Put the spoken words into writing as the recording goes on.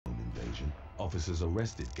Officers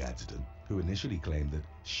arrested Gadsden, who initially claimed that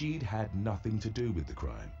she'd had nothing to do with the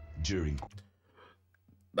crime. During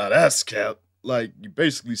Now that's cap. Like you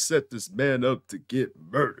basically set this man up to get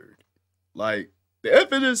murdered. Like the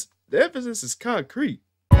evidence is concrete.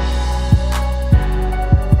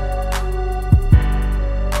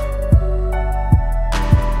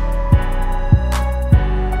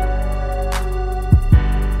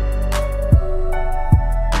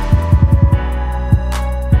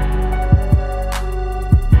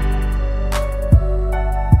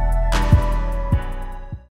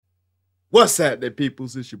 What's happening,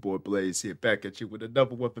 peoples? It's your boy Blaze here, back at you with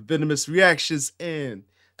another one for Venomous reactions. And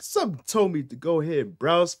something told me to go ahead and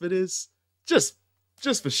browse for this, just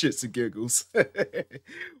just for shits and giggles.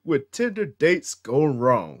 With Tinder Dates Go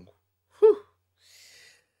Wrong. Whew.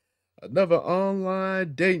 Another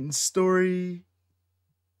online dating story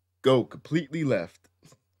go completely left.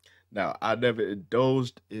 Now, I never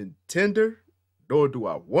indulged in Tinder, nor do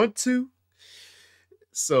I want to.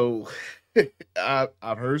 So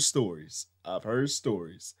I've heard stories. I've heard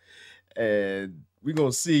stories. And we're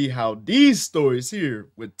going to see how these stories here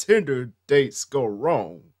with Tinder dates go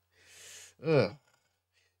wrong. Ugh,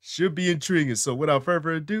 should be intriguing. So without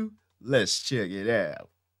further ado, let's check it out.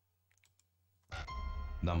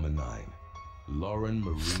 Number 9, Lauren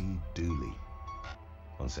Marie Dooley.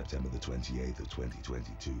 On September the 28th of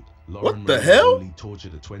 2022, Lauren What the Marie hell? Dooley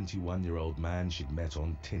tortured a 21-year-old man she'd met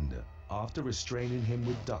on Tinder after restraining him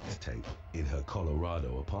with duct tape in her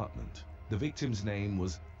Colorado apartment. The victim's name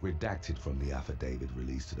was redacted from the affidavit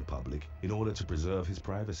released to the public in order to preserve his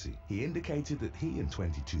privacy. He indicated that he and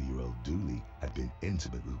 22-year-old Dooley had been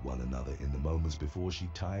intimate with one another in the moments before she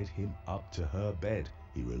tied him up to her bed.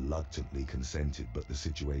 He reluctantly consented, but the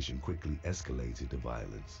situation quickly escalated to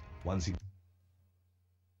violence. Once he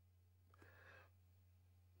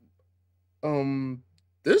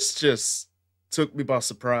This just took me by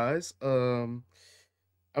surprise. I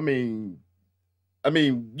mean,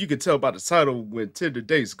 you can tell by the title when Tinder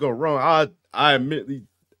dates go wrong. I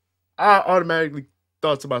automatically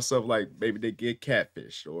thought to myself like maybe they get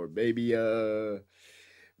catfish or maybe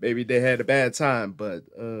they had a bad time. But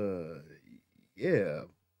yeah,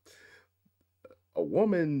 a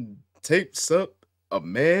woman tapes up a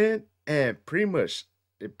man and pretty much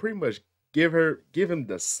give him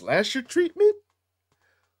the slasher treatment.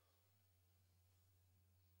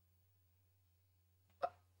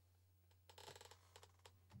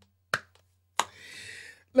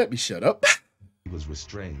 Let me shut up. was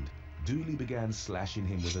restrained, Dooley began slashing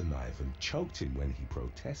him with a knife and choked him when he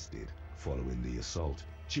protested. Following the assault,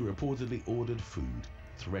 she reportedly ordered food,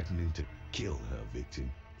 threatening to kill her victim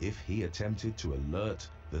if he attempted to alert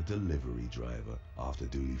the delivery driver. After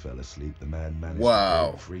Dooley fell asleep, the man managed to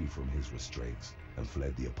Wow. break free from his restraints and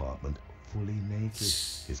fled the apartment fully naked.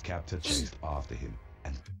 His captor chased after him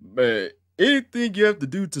and Man, anything you have to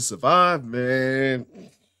do to survive, man.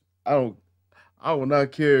 I don't I will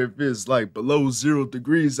not care if it's like below 0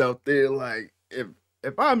 degrees out there. Like if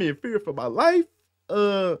I'm in fear for my life,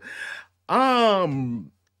 uh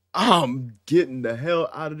I'm I'm getting the hell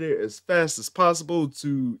out of there as fast as possible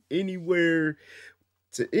to anywhere,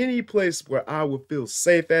 to any place where I would feel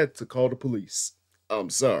safe at to call the police. I'm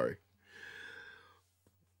sorry.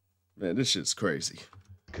 Man, this shit's crazy.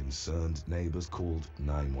 concerned neighbors called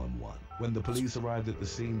 911. When the police arrived at the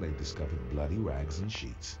scene, they discovered bloody rags and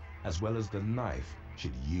sheets, as well as the knife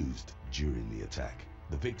she'd used during the attack.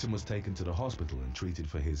 The victim was taken to the hospital and treated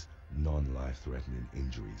for his non-life-threatening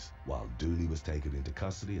injuries, while Dooley was taken into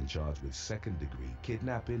custody and charged with second-degree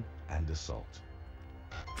kidnapping and assault.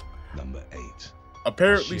 Number 8.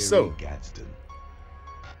 Apparently so. Gadsden,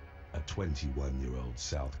 a 21-year-old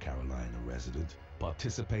South Carolina resident,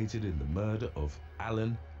 participated in the murder of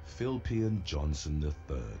Alan Philpian Johnson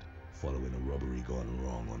III following a robbery gone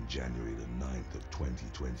wrong on January the 9th of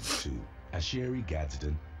 2022. Asheri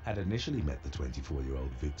Gadsden had initially met the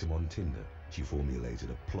 24-year-old victim on Tinder. She formulated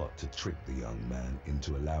a plot to trick the young man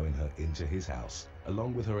into allowing her into his house,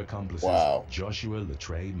 along with her accomplices Wow. Joshua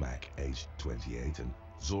Latrey Mack, aged 28, and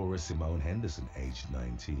Zora Simone Henderson, aged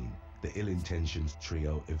 19. The ill-intentioned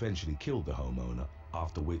trio eventually killed the homeowner,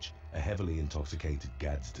 after which a heavily intoxicated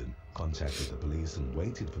Gadsden contacted the police and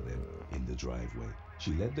waited for them in the driveway.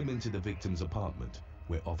 She led them into the victim's apartment,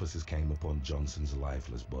 where officers came upon Johnson's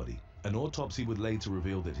lifeless body. An autopsy would later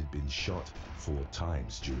reveal that he'd been shot 4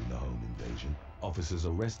 times during the home invasion. Officers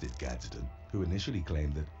arrested Gadsden, who initially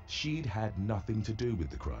claimed that she'd had nothing to do with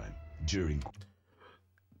the crime. During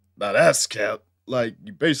Now that's cap. Like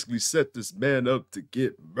you basically set this man up to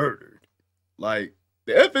get murdered. Like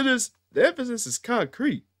the evidence is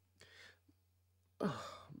concrete. Oh,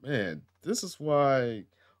 man, this is why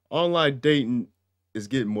Online dating is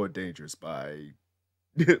getting more dangerous by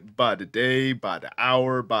by the day, by the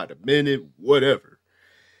hour, by the minute, whatever.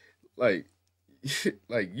 Like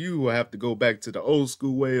like you will have to go back to the old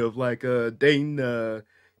school way of like dating.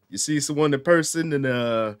 You see someone in person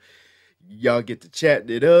and y'all get to chatting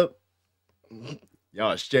it up.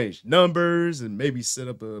 Y'all exchange numbers and maybe set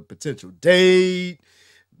up a potential date.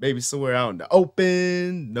 Maybe somewhere out in the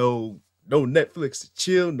open. No Netflix to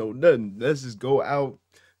chill. No nothing. Let's just go out,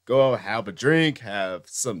 have a drink, have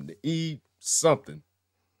something to eat, something.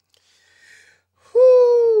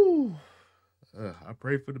 Whoo! I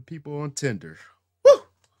pray for the people on Tinder. Woo!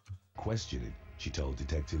 Questioning, she told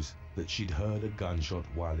detectives that she'd heard a gunshot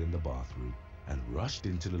while in the bathroom and rushed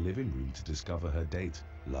into the living room to discover her date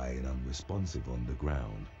lying unresponsive on the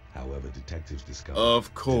ground. However, detectives discovered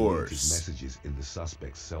Of deleted course. messages in the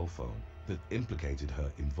suspect's cell phone that implicated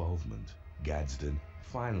her involvement. Gadsden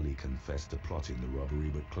finally confessed to plotting the robbery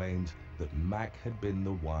but claimed that Mack had been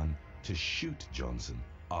the one to shoot Johnson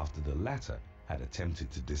after the latter had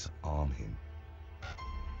attempted to disarm him.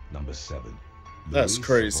 Number 7. That's Luis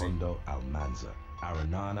crazy. Segundo Almanza,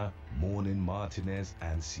 Aranana, Morning Martinez,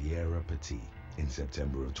 and Sierra Petit. In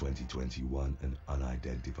September of 2021, an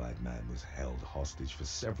unidentified man was held hostage for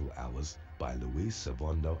several hours by Luis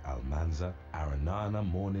Segundo Almanza, Aranana,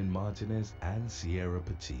 Morning Martinez, and Sierra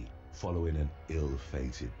Petit, following an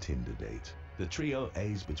ill-fated Tinder date. The trio,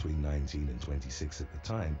 aged between 19 and 26 at the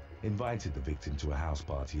time, invited the victim to a house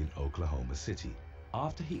party in Oklahoma City.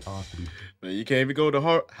 After he asked to be Man, you can't even go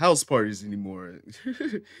to house parties anymore.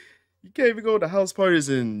 You can't even go to house parties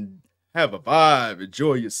and have a vibe,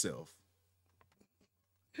 enjoy yourself.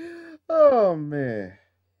 Oh man,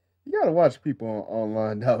 you gotta watch people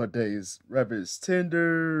online nowadays, whether it's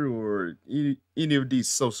Tinder or any of these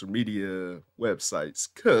social media websites,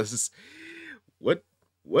 cause what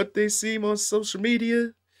what they seem on social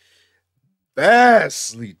media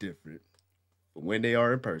vastly different from when they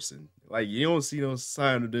are in person. Like you don't see no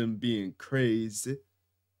sign of them being crazy,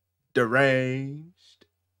 deranged.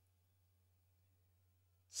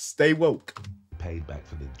 Stay woke. paid back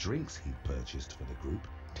for the drinks he'd purchased for the group,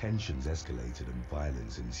 tensions escalated and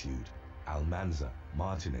violence ensued. Almanza,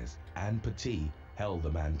 Martinez, and Petit held the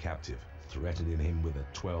man captive, threatening him with a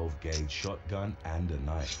 12-gauge shotgun and a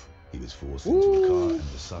knife. He was forced into a car and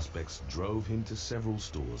the suspects drove him to several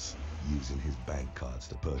stores, using his bank cards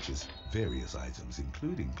to purchase various items,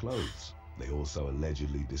 including clothes. They also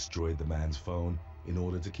allegedly destroyed the man's phone in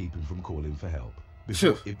order to keep him from calling for help.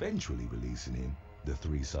 Before eventually releasing him, the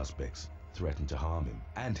 3 suspects threatened to harm him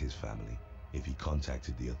and his family if he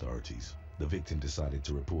contacted the authorities. The victim decided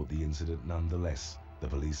to report the incident nonetheless. The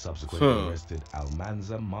police subsequently arrested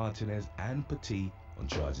Almanza, Martinez, and Petit on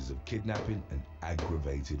charges of kidnapping and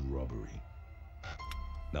aggravated robbery.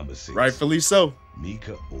 Number 6. Rightfully so.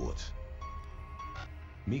 Mika Ort.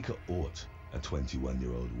 Mika Ort, a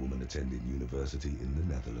 21-year-old woman attending university in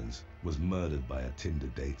the Netherlands, was murdered by a Tinder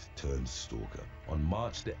date turned stalker on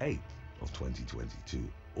March the 8th of 2022.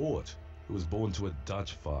 Ort, who was born to a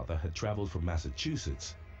Dutch father, had traveled from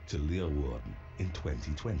Massachusetts to Leeuwarden in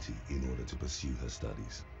 2020 in order to pursue her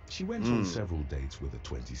studies. She went on several dates with a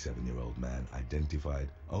 27-year-old man identified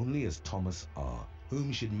only as Thomas R.,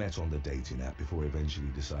 whom she'd met on the dating app before eventually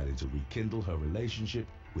deciding to rekindle her relationship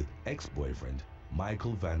with ex-boyfriend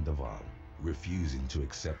Michael van der Waal, refusing to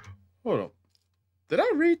accept. Hold on. Did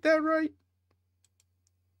I read that right?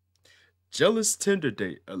 Jealous Tinder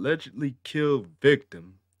date allegedly killed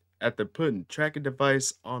victim after putting tracking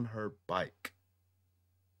device on her bike.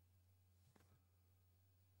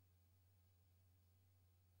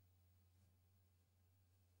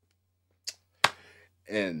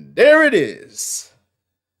 And there it is.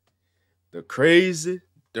 The crazy,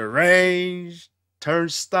 deranged,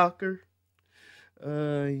 turned stalker.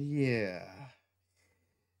 Yeah.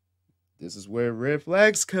 This is where red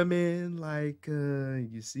flags come in. Like,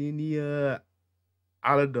 you see any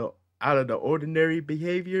out of the out of the ordinary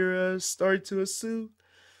behavior start to ensue?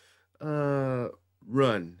 Uh,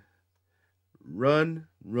 run, run.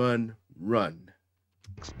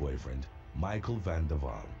 Ex-boyfriend Michael van der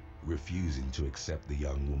Waal, refusing to accept the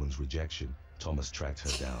young woman's rejection. Thomas tracked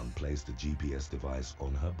her down, placed a GPS device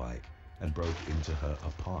on her bike, and broke into her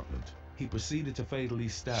apartment. He proceeded to fatally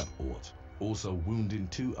stab Ort, also wounding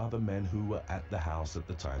 2 other men who were at the house at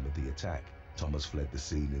the time of the attack. Thomas fled the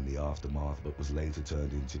scene in the aftermath but was later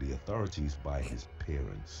turned into the authorities by his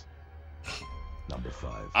parents. Number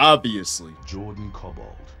 5. Obviously. Jordan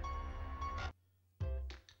Cobbold.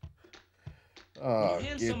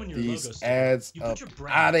 Get these ads up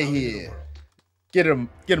out of here. Get him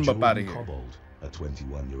up out of here. Cobbold, a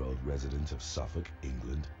 21-year-old resident of Suffolk,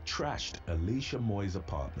 England, trashed Alicia Moy's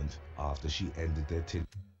apartment after she ended their Tinder.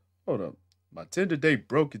 Hold up. My Tinder date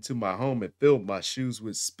broke into my home and filled my shoes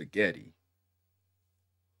with spaghetti.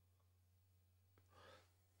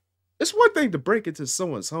 It's one thing to break into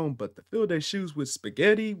someone's home, but to fill their shoes with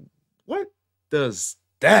spaghetti, what does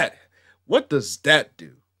that? What does that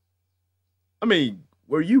do? I mean,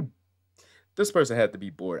 this person had to be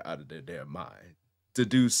bored out of their damn mind to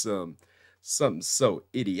do something so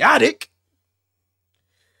idiotic.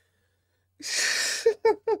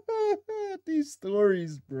 These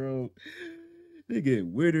stories, bro, they get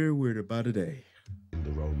weirder and weirder by the day. In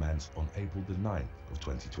the romance on April the 9th of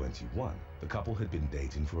 2021, the couple had been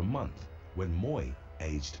dating for a month when Moy,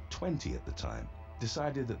 aged 20 at the time,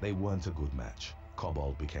 decided that they weren't a good match.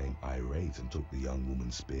 Cobbold became irate and took the young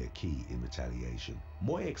woman's spare key in retaliation.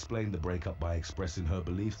 Moy explained the breakup by expressing her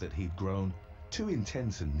belief that he'd grown too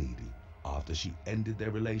intense and needy. After she ended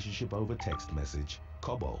their relationship over text message,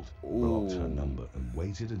 Cobbold blocked her number and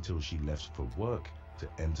waited until she left for work to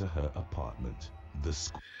enter her apartment.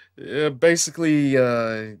 Basically,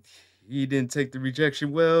 he didn't take the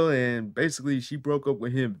rejection well, and basically she broke up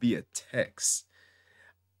with him via text.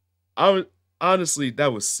 Honestly,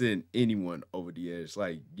 that would send anyone over the edge.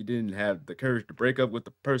 Like, you didn't have the courage to break up with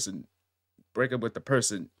the person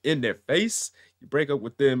in their face. You break up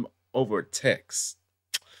with them over text.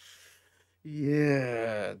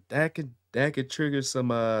 Yeah, that could trigger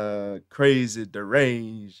some crazy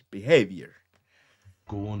deranged behavior.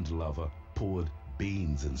 Scorned lover poured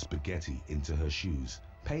beans and spaghetti into her shoes,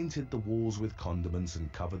 painted the walls with condiments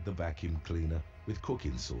and covered the vacuum cleaner with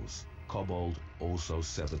cooking sauce. Cobbold also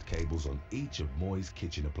severed cables on each of Moy's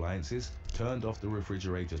kitchen appliances, turned off the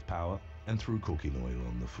refrigerator's power, and threw cooking oil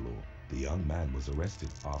on the floor. The young man was arrested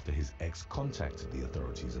after his ex contacted the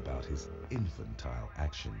authorities about his infantile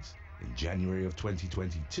actions. In January of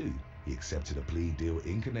 2022, he accepted a plea deal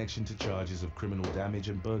in connection to charges of criminal damage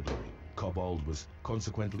and burglary. Cobbold was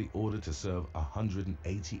consequently ordered to serve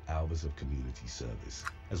 180 hours of community service,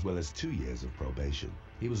 as well as 2 years of probation.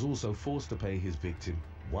 He was also forced to pay his victim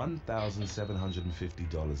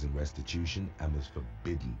 $1,750 in restitution and was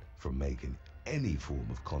forbidden from making any form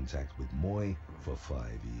of contact with Moy for 5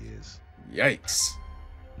 years. Yikes.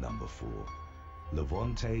 Number 4.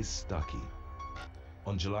 Levante Stuckey.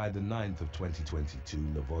 On July the 9th of 2022,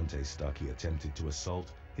 Levante Stuckey attempted to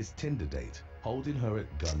assault his Tinder date, holding her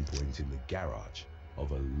at gunpoint in the garage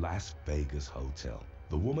of a Las Vegas hotel.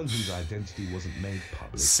 The woman, whose identity wasn't made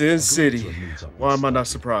public, Sin City. Why am I not Stuckey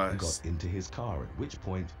surprised? and got into his car, at which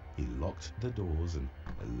point he locked the doors and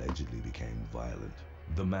allegedly became violent.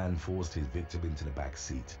 The man forced his victim into the back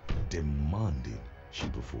seat, demanding she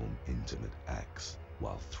perform intimate acts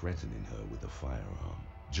while threatening her with a firearm.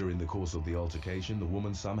 During the course of the altercation, the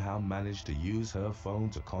woman somehow managed to use her phone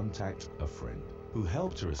to contact a friend, who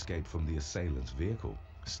helped her escape from the assailant's vehicle.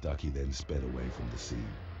 Stuckey then sped away from the scene,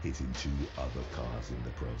 hitting 2 other cars in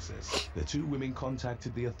the process. The 2 women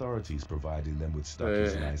contacted the authorities, providing them with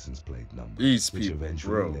Stuckey's license plate number, which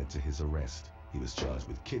eventually led to his arrest. He was charged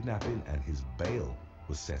with kidnapping, and his bail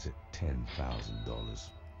was set at $10,000.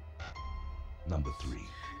 Number 3.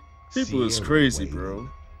 People is crazy, bro.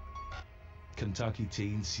 Kentucky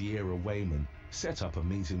teen Sierra Wayman set up a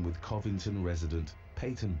meeting with Covington resident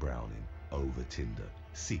Peyton Browning over Tinder,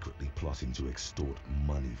 secretly plotting to extort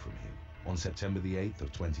money from him. On September the 8th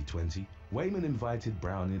of 2020, Wayman invited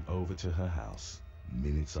Browning over to her house.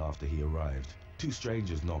 Minutes after he arrived, 2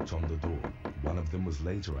 strangers knocked on the door. One of them was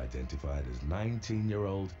later identified as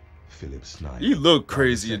 19-year-old Philip Snyder. You look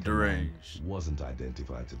crazy and deranged. Wasn't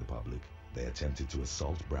identified to the public. They attempted to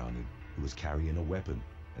assault Browning, who was carrying a weapon,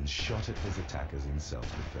 and shot at his attackers in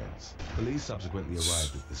self-defense. Police subsequently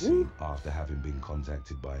arrived at the scene after having been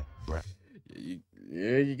contacted by Browning.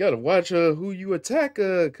 Yeah, you gotta watch who you attack,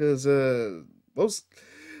 cause most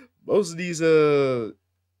of these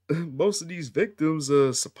victims,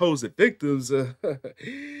 supposed victims,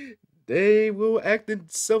 they will act in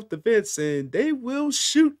self-defense and they will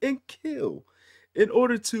shoot and kill in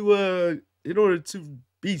order to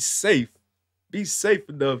be safe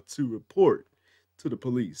enough to report to the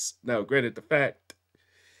police. Now, granted, the fact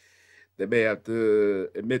they may have to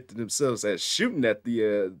admit to themselves as shooting at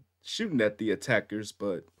the attackers,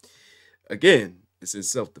 but again, it's in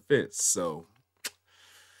self-defense. So,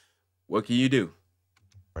 what can you do?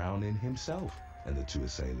 Browning himself, and the 2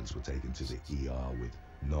 assailants were taken to the ER with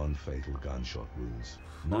non-fatal gunshot wounds.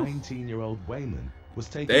 19-year-old Wayman was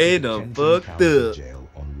taken to Detention County Jail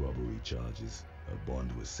on robbery charges. Her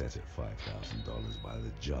bond was set at $5,000 by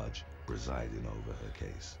the judge presiding over her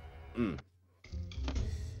case.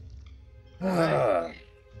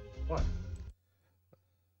 What?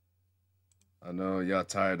 I know y'all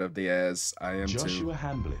tired of the ass. I am too. Joshua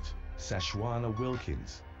Hamblett, Sashwana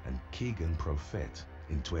Wilkins, and Keegan Profet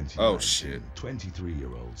in Oh 2019. shit.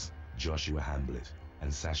 23-year-olds Joshua Hamblett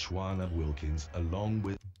and Sashwana Wilkins, along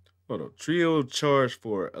with Hold on. Trio charged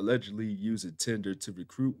for allegedly using Tinder to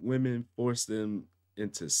recruit women, force them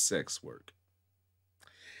into sex work.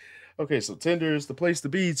 Okay, so Tinder is the place to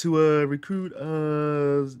be to recruit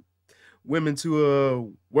women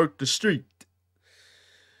to work the street.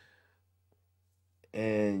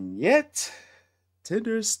 And yet,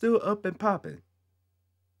 Tinder is still up and popping.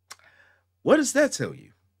 What does that tell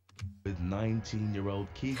you? 19-year-old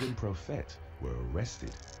Keegan Profet were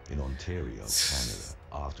arrested in Ontario, Canada,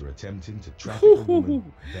 after attempting to traffic a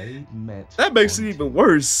woman they'd met. That makes it even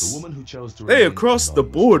worse. The woman who chose to They remain across the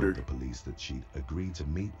anonymous border. told the police that she'd agreed to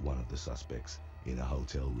meet one of the suspects in a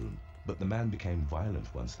hotel room, but the man became violent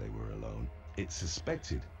once they were alone. It's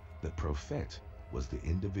suspected that Profet was the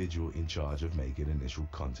individual in charge of making initial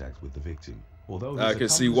contact with the victim, although his I can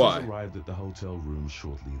see accomplices why. arrived at the hotel room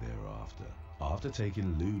shortly thereafter. After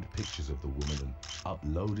taking lewd pictures of the woman and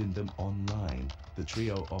uploading them online, the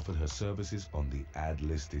trio offered her services on the ad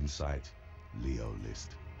listing site Leo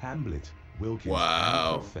List. Hamblett, Wilkins,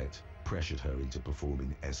 Wow. and Profet pressured her into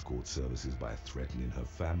performing escort services by threatening her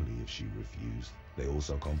family if she refused. They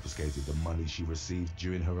also confiscated the money she received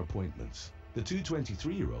during her appointments. The two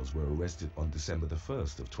 23-year-olds were arrested on December the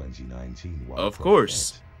 1st of 2019, while Of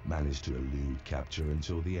course. Profet managed to elude capture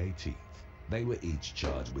until the 18th. They were each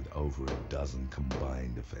charged with over a dozen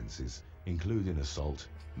combined offenses, including assault,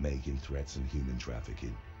 making threats, and human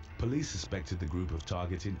trafficking. Police suspected the group of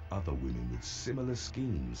targeting other women with similar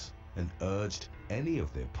schemes and urged any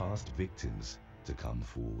of their past victims to come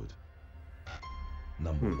forward.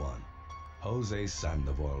 Number 1. Jose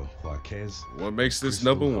Sandoval Juarez. What makes this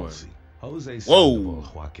Crystal number one? Halsey. Jose Whoa. Sandoval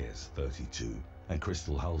Juarez, 32, and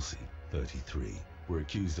Crystal Halsey, 33, were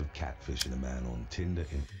accused of catfishing a man on Tinder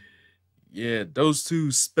in Yeah, those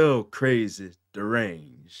two spell crazy,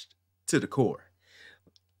 deranged to the core.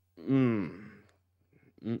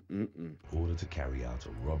 order to carry out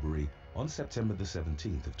a robbery on September the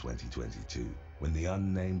 17th of 2022, when the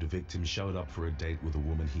unnamed victim showed up for a date with a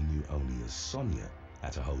woman he knew only as Sonia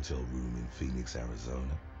at a hotel room in Phoenix,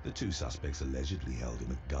 Arizona. The two suspects allegedly held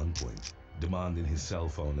him at gunpoint, demanding his cell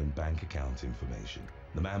phone and bank account information.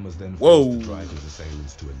 The man was then forced to drive his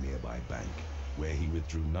assailants to a nearby bank, where he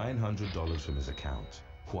withdrew $900 from his account.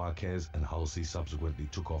 Juarez and Halsey subsequently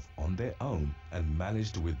took off on their own and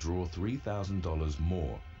managed to withdraw $3,000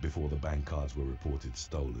 more before the bank cards were reported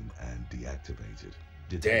stolen and deactivated.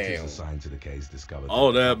 Detectives assigned to the case discovered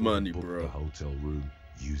all that the that couple money, booked bro. the hotel room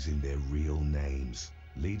using their real names,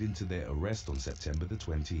 leading to their arrest on September the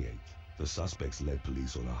 28th. The suspects led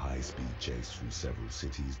police on a high-speed chase through several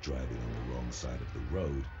cities, driving on the wrong side of the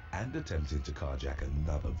road and attempting to carjack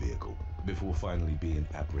another vehicle before finally being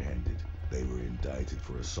apprehended. They were indicted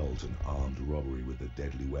for assault and armed robbery with a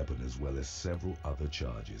deadly weapon, as well as several other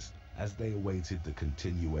charges, as they awaited the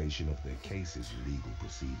continuation of their case's legal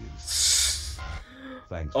proceedings.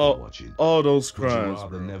 Thanks for watching. All those Would you crimes,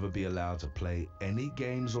 rather bro. never be allowed to play any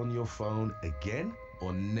games on your phone again,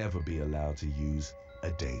 or never be allowed to use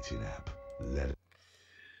a dating app?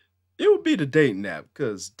 It would be the dating app,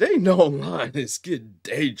 because dating online is getting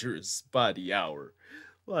dangerous by the hour.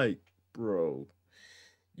 Like, bro,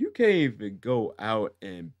 you can't even go out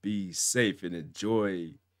and be safe and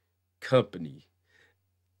enjoy company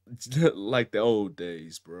like the old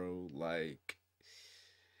days, bro. Like,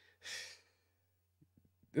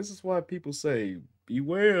 this is why people say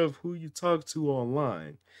beware of who you talk to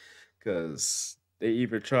online, because they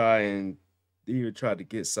either try to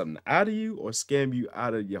get something out of you or scam you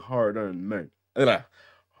out of your hard-earned money,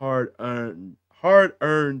 hard-earned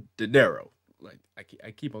dinero. Like,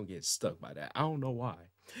 I keep on getting stuck by that. I don't know why,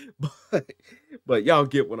 but y'all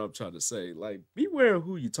get what I'm trying to say. Like, beware of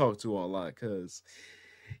who you talk to online, because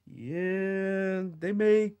yeah, they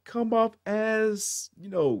may come off as,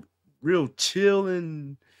 real chill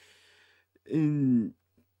and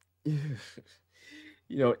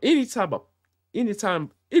any type of any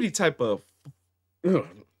type of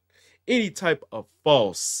any type of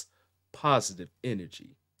false positive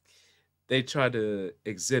energy. They try to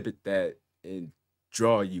exhibit that and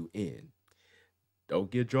draw you in. Don't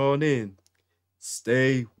get drawn in.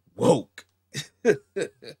 Stay woke. For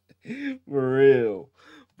real.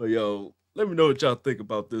 But yo, let me know what y'all think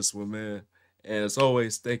about this one, man. And as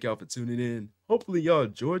always, thank y'all for tuning in. Hopefully y'all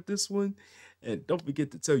enjoyed this one. And don't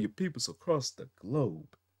forget to tell your peoples across the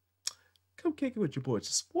globe. Come kick it with your boy.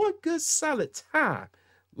 Just one good solid time.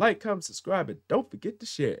 Like, comment, subscribe, and don't forget to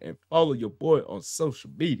share. And follow your boy on social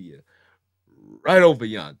media. Right over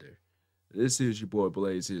yonder. This is your boy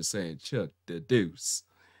Blaze here saying Chuck the Deuce.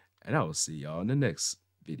 And I will see y'all in the next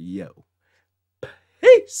video.